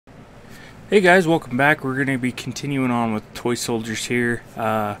Hey guys, welcome back. We're going to be continuing on with Toy Soldiers here,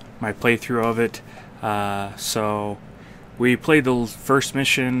 my playthrough of it. So we played the first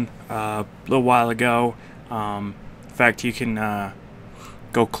mission a little while ago. In fact, you can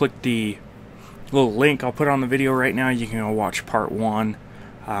go click the little link I'll put on the video right now. You can go watch part 1.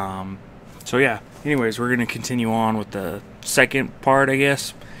 So yeah, anyways, we're going to continue on with the second part, I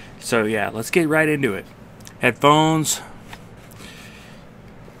guess. So yeah, let's get right into it. Headphones.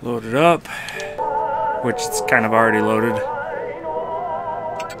 Load it up, which it's kind of already loaded.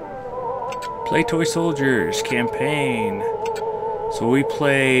 Play Toy Soldiers campaign. So we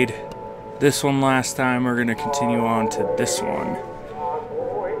played this one last time. We're going to continue on to this one.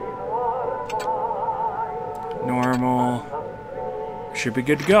 Normal. Should be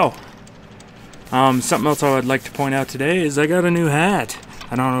good to go. Something else I would like to point out today is I got a new hat.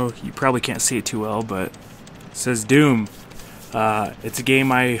 I don't know, you probably can't see it too well, but it says Doom. It's a game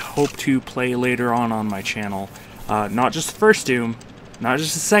I hope to play later on my channel. Not just the first Doom, not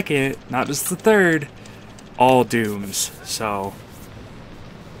just the second, not just the third, all Dooms. So,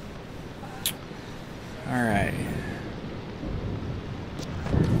 alright.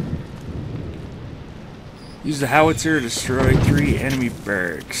 Use the howitzer to destroy 3 enemy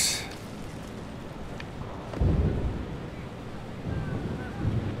barracks.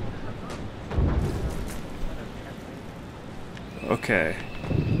 Okay.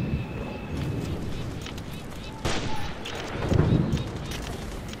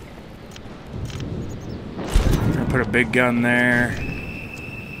 I'm gonna put a big gun there.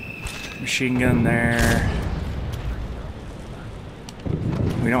 Machine gun there.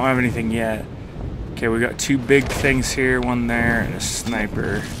 We don't have anything yet. Okay, we got 2 big things here, one there, and a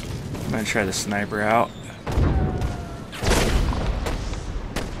sniper. I'm gonna try the sniper out.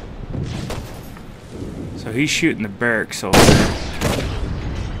 So he's shooting the barracks over there.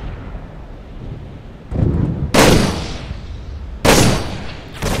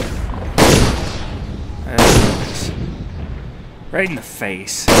 Right in the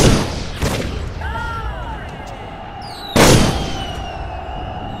face.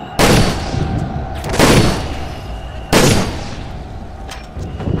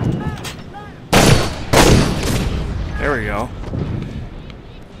 There we go.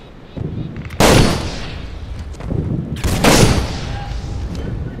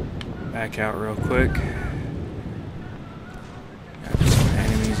 Back out real quick. Got some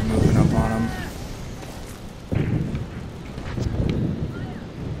enemies moving up on them.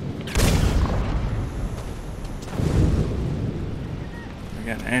 I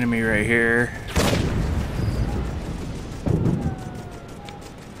got an enemy right here.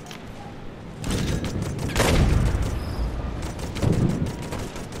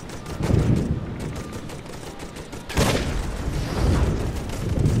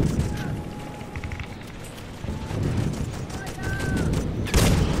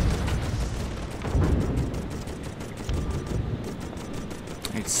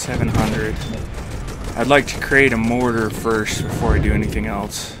 It's 700. I'd like to create a mortar first before I do anything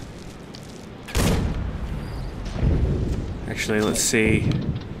else. Actually, let's see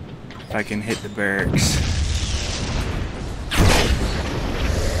if I can hit the barracks.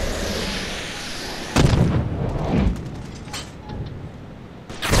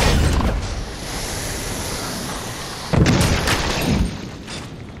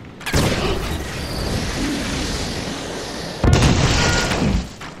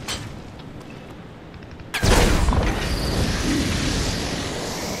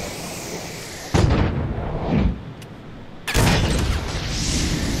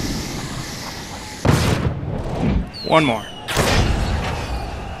 One more.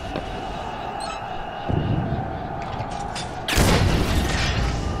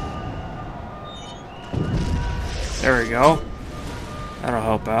 There we go. That'll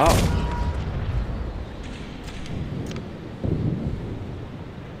help out.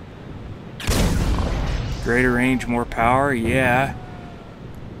 Greater range, more power, yeah.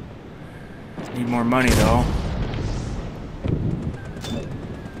 Need more money though.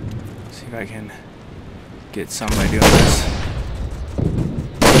 See if I can get some by doing this.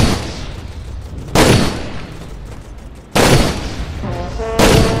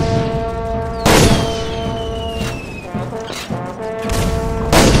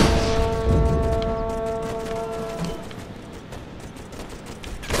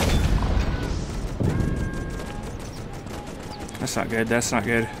 That's not good, that's not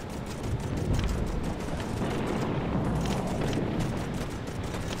good.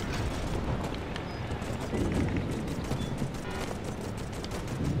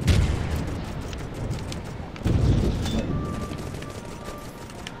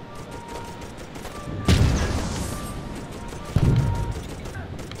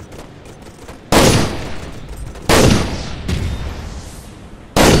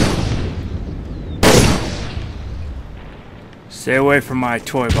 Stay away from my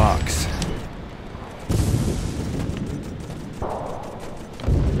toy box.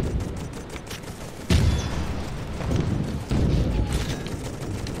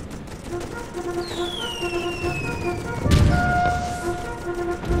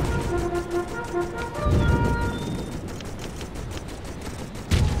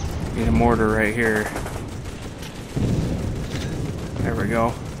 Need a mortar right here. There we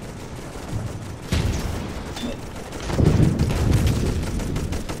go.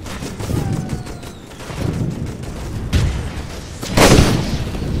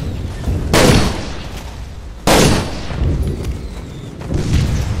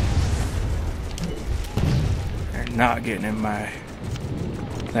 They're not getting in my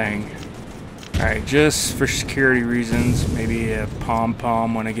thing. Alright, just for security reasons, maybe a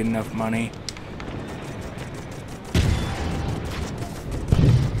pom-pom when I get enough money.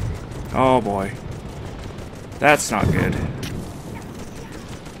 Oh boy. That's not good.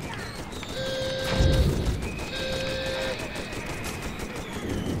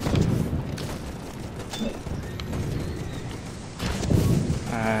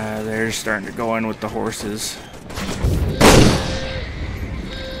 They're starting to go in with the horses.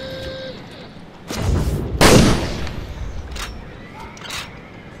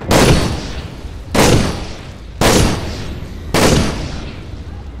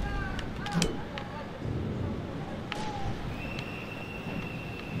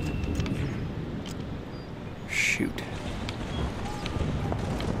 Shoot.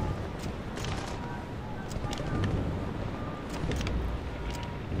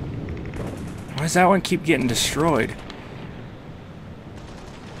 Why does that one keep getting destroyed?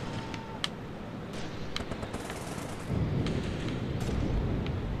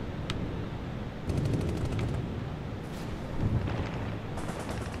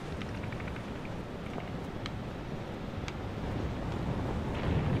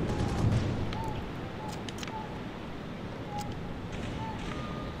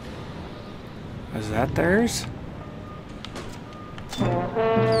 Is that theirs?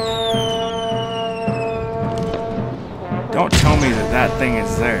 Don't tell me that that thing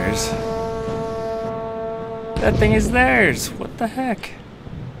is theirs. That thing is theirs. What the heck?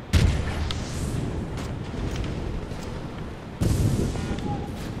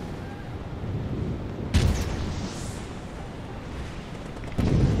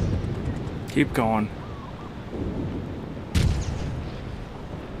 Keep going.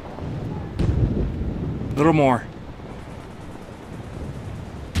 A little more.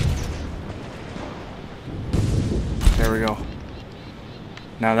 There we go.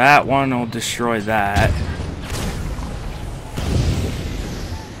 Now that one will destroy that.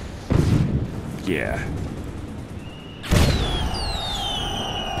 Yeah.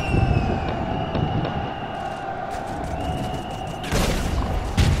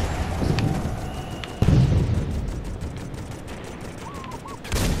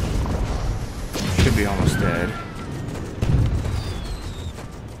 Should be almost dead.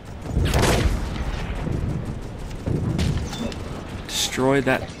 Destroy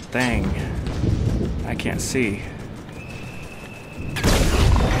that thing. I can't see.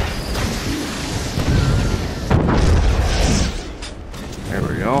 There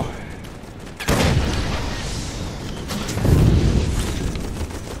we go.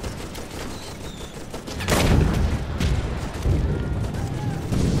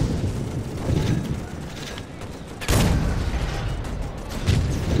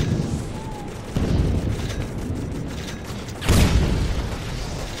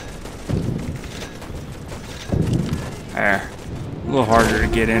 There. A little harder to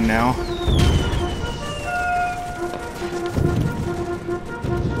get in now.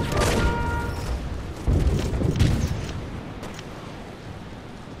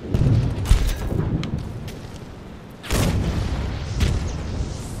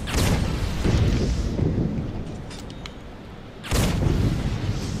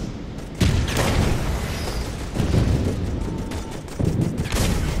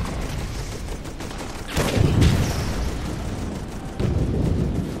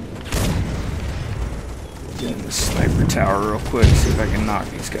 Get in the sniper tower real quick, see if I can knock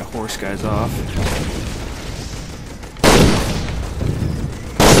these horse guys off.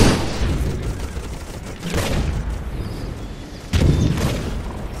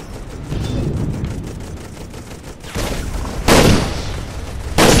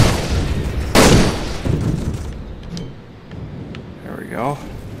 There we go.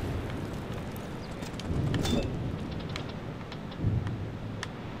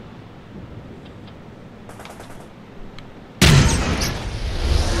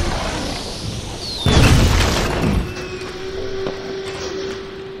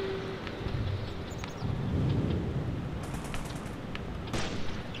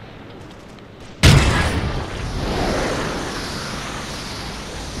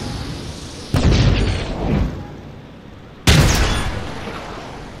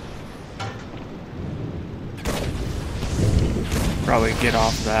 probably get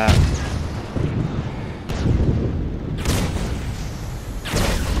off that.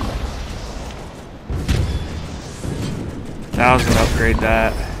 I was gonna upgrade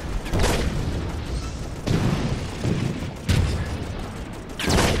that.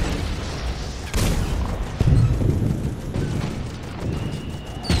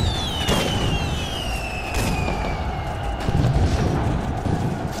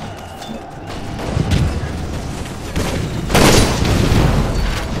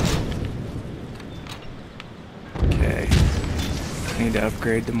 Okay. Need to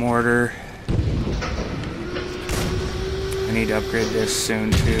upgrade the mortar. I need to upgrade this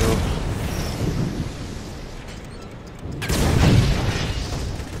soon too.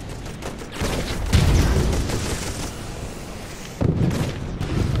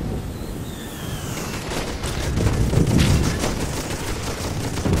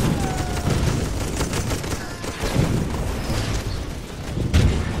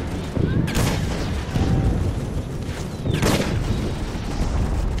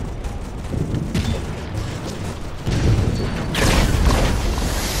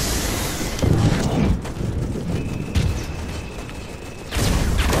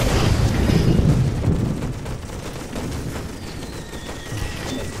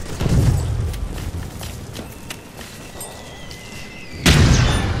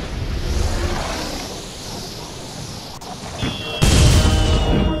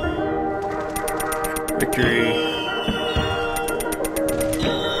 Victory.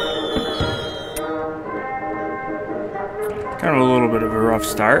 Kind of a little bit of a rough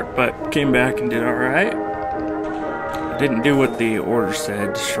start, but came back and did alright. Didn't do what the order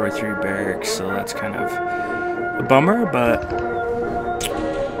said, destroy 3 barracks, so that's kind of a bummer, but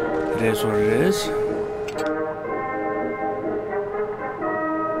it is what it is.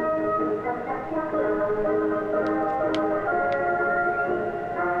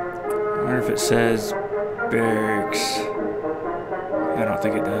 I wonder if it says barracks. I don't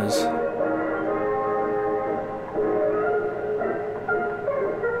think it does.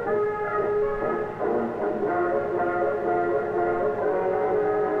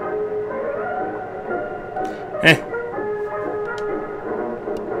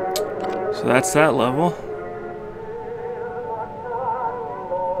 So that's that level.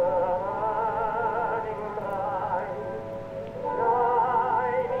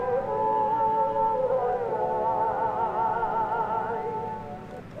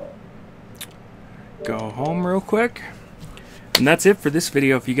 Go home real quick. And that's it for this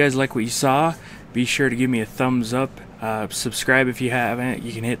video. If you guys like what you saw, be sure to give me a thumbs up. Subscribe if you haven't.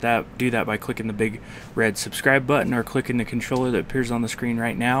 You can do that by clicking the big red subscribe button or clicking the controller that appears on the screen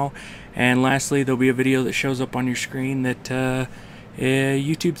right now. And lastly, there'll be a video that shows up on your screen that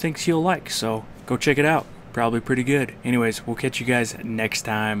YouTube thinks you'll like. So go check it out. Probably pretty good. Anyways, we'll catch you guys next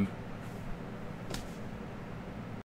time.